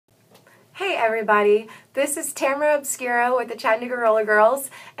Hey everybody, this is Tamara Obscura with the Chattanooga Roller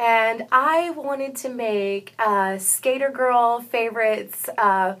Girls, and I wanted to make a Skater Girl favorites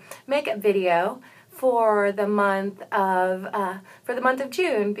makeup video for the month of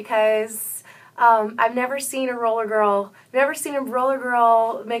June because I've never seen a roller girl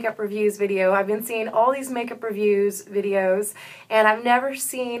makeup reviews video. I've been seeing all these makeup reviews videos, and I've never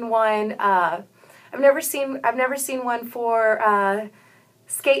seen one. I've never seen one for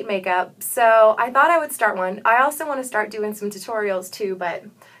skate makeup, so I thought I would start one. I also want to start doing some tutorials too, but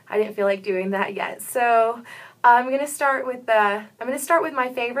I didn't feel like doing that yet. So I'm gonna start with my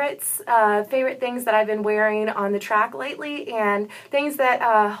favorites, favorite things that I've been wearing on the track lately, and things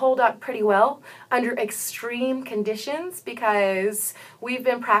that hold up pretty well under extreme conditions, because we've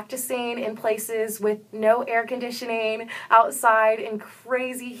been practicing in places with no air conditioning, outside in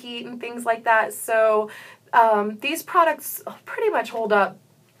crazy heat and things like that. So these products pretty much hold up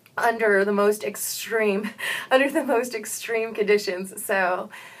under the most extreme conditions. So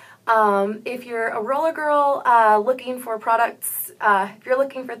if you're a roller girl looking for products, if you're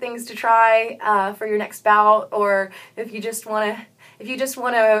looking for things to try for your next bout, or if you just want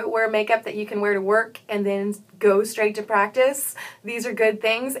to wear makeup that you can wear to work and then go straight to practice, these are good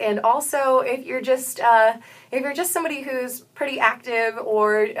things. And also, if you're just somebody who's pretty active,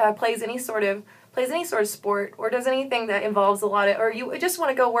 or plays any sort of sport, or does anything that involves a lot of, or you just want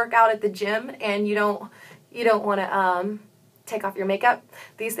to go work out at the gym and you don't want to take off your makeup,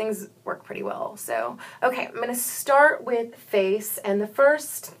 these things work pretty well. So okay, I'm going to start with face, and the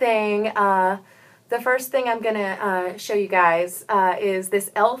first thing I'm going to show you guys is this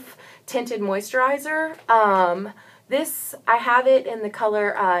E.L.F Tinted Moisturizer. This, I have it in the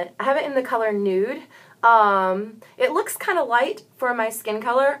color nude. It looks kind of light for my skin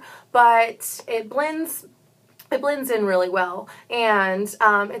color, but it blends in really well, and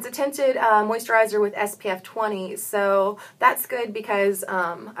it's a tinted moisturizer with SPF 20, so that's good because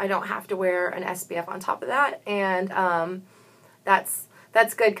I don't have to wear an SPF on top of that, and that's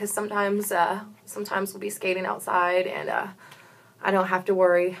good because sometimes we'll be skating outside, and I don't have to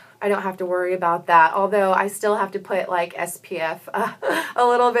worry about that. Although I still have to put like SPF, a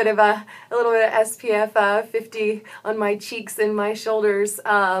little bit of SPF 50 on my cheeks and my shoulders.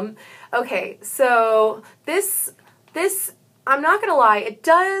 Okay, so this I'm not gonna lie, it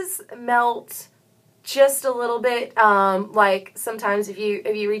does melt just a little bit. Like sometimes if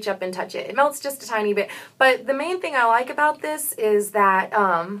you reach up and touch it, it melts just a tiny bit. But the main thing I like about this is that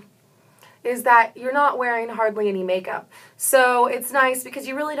you're not wearing hardly any makeup. So it's nice because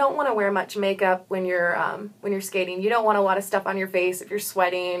you really don't want to wear much makeup when you're skating. You don't want a lot of stuff on your face if you're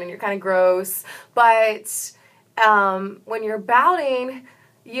sweating and you're kind of gross. But when you're bouting,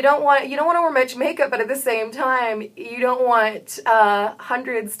 you don't want to wear much makeup, but at the same time, you don't want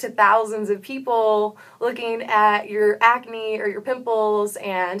hundreds to thousands of people looking at your acne or your pimples.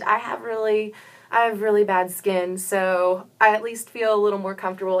 And I have really bad skin, so I at least feel a little more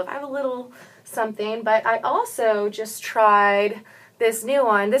comfortable if I have a little something. But I also just tried this new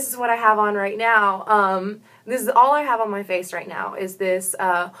one. This is what I have on right now. This is all I have on my face right now, is this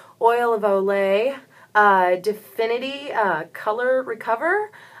oil of Olay Definity Color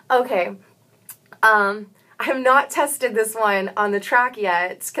Recover. Okay, I have not tested this one on the track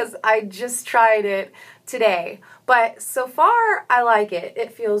yet because I just tried it today, but so far I like it.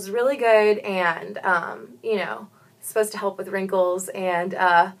 It feels really good, and you know, it's supposed to help with wrinkles and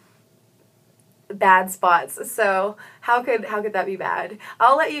bad spots. So how could that be bad?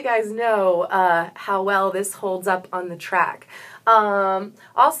 I'll let you guys know how well this holds up on the track.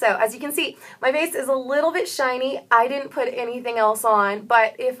 Also, as you can see, my face is a little bit shiny. I didn't put anything else on,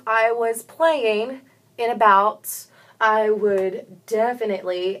 but if I was playing in a bout, I would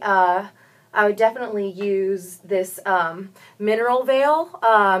definitely use this mineral veil.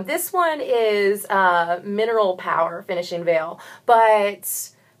 This one is Mineral Power Finishing Veil,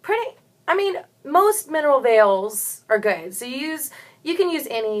 but I mean, most mineral veils are good. So you can use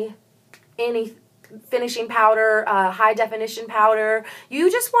any finishing powder, high definition powder. You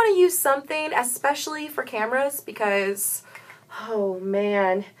just want to use something, especially for cameras, because oh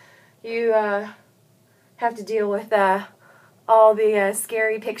man, you have to deal with all the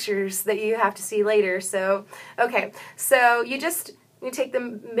scary pictures that you have to see later. So okay, so you take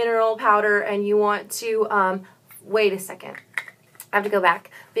the mineral powder, and you want to wait a second. I have to go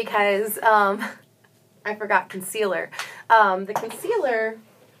back because I forgot concealer. The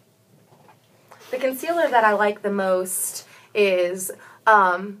concealer that I like the most is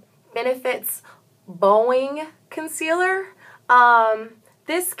Benifit Boi-ing concealer.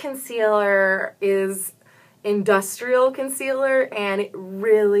 This concealer is industrial concealer, and it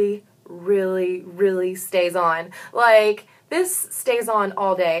really really, really stays on. Like, this stays on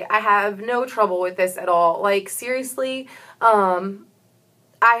all day. I have no trouble with this at all. Like, seriously, I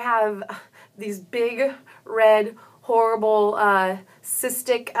have these big, red, horrible,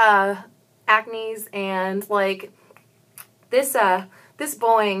 cystic, acnes, and, like, this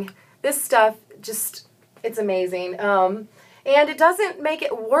Boi-ing, this stuff, just, it's amazing. And it doesn't make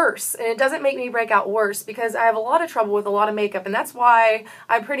it worse, and it doesn't make me break out worse, because I have a lot of trouble with a lot of makeup, and that's why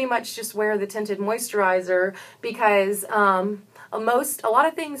I pretty much just wear the tinted moisturizer, because a lot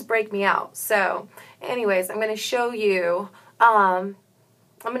of things break me out. So anyways, I'm going to show you how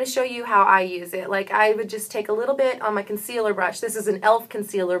I use it. Like, I would just take a little bit on my concealer brush. This is an E.L.F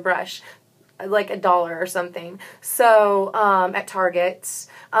concealer brush, like $1 or something, so at Target.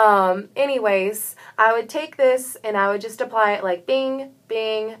 Anyways, I would take this and I would just apply it like bing,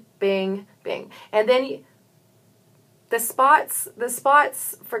 bing, bing, bing, and then the spots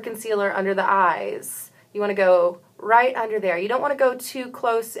for concealer under the eyes, you want to go right under there. You don't want to go too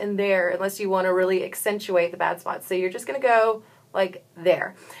close in there unless you want to really accentuate the bad spots. So you're just going to go like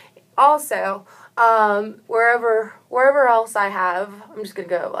there. Also, wherever else I have, I'm just gonna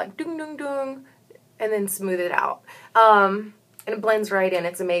go like dung dung dung, and then smooth it out. And it blends right in.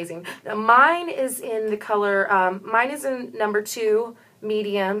 It's amazing. Now, mine is in the color. Mine is in number 2,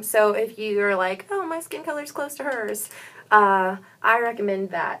 medium. So if you're like, oh, my skin color is close to hers, I recommend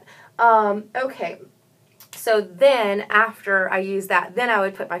that. Okay. So then, after I use that, then I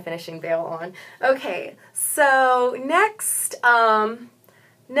would put my finishing veil on. Okay. So next.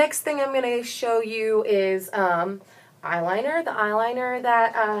 Next thing I'm going to show you is eyeliner. The eyeliner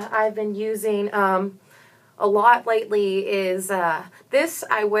that I've been using a lot lately is this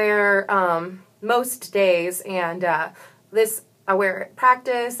I wear most days, and this I wear at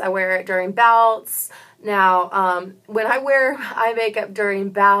practice, I wear it during bouts. Now, when I wear eye makeup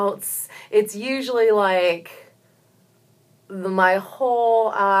during bouts, it's usually like my whole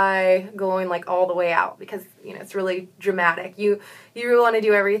eye going like all the way out, because you know it's really dramatic. You want to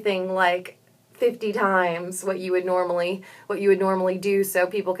do everything like 50 times what you would normally do, so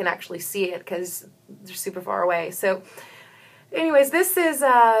people can actually see it, because they're super far away. So anyways, this is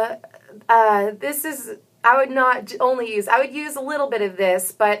I would not only use, I would use a little bit of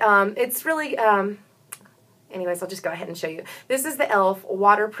this, but it's really anyways, I'll just go ahead and show you. This is the E.L.F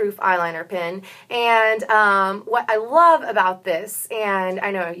Waterproof eyeliner pen, and what I love about this, and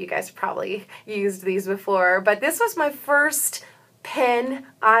I know you guys probably used these before, but this was my first pen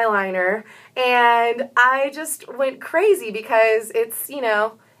eyeliner, and I just went crazy because it's, you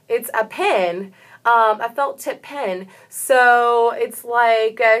know, it's a pen, a felt tip pen, so it's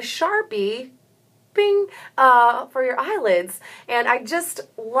like a Sharpie, bing, for your eyelids, and I just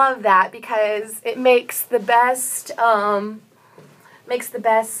love that because it makes the best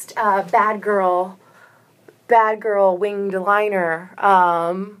bad girl winged liner,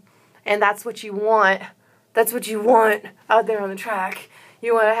 and that's what you want. That's what you want out there on the track.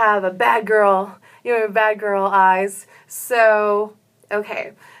 You want to have a bad girl. You want bad girl eyes. So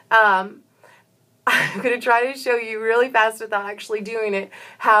okay. I'm going to try to show you really fast without actually doing it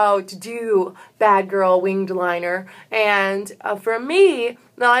how to do bad girl winged liner. And for me,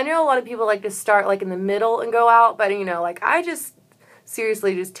 now I know a lot of people like to start like in the middle and go out, but you know, like I just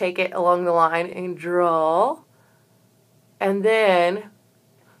seriously just take it along the line and draw. And then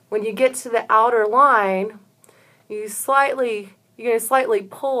when you get to the outer line, you're going to slightly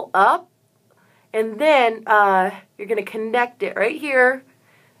pull up, and then you're going to connect it right here.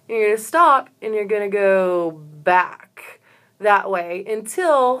 You're going to stop, and you're going to go back that way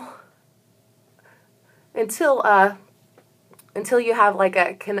until you have like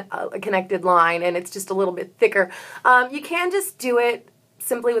a connected line, and it's just a little bit thicker. You can just do it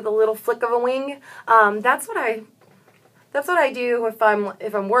simply with a little flick of a wing. That's what I do if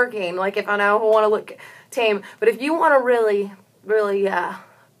I'm working, like if I don't want to look tame. But if you want to really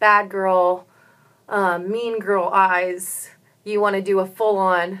bad girl, mean girl eyes, you want to do a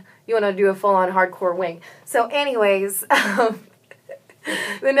full-on hardcore wing. So anyways, the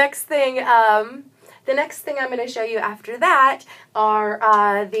next thing I'm going to show you after that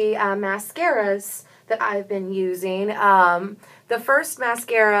are the mascaras that I've been using. The first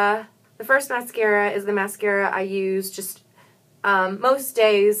mascara is the mascara I use just most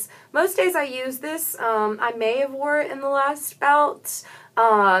days. Most days I use this. I may have wore it in the last bout.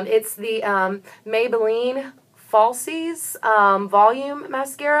 It's the Maybelline Falsies volume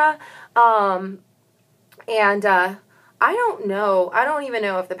mascara, and I don't know. I don't even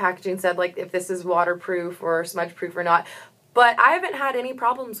know if the packaging said like if this is waterproof or smudge proof or not, but I haven't had any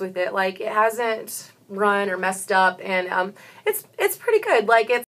problems with it. Like it hasn't run or messed up, and it's pretty good. Like it's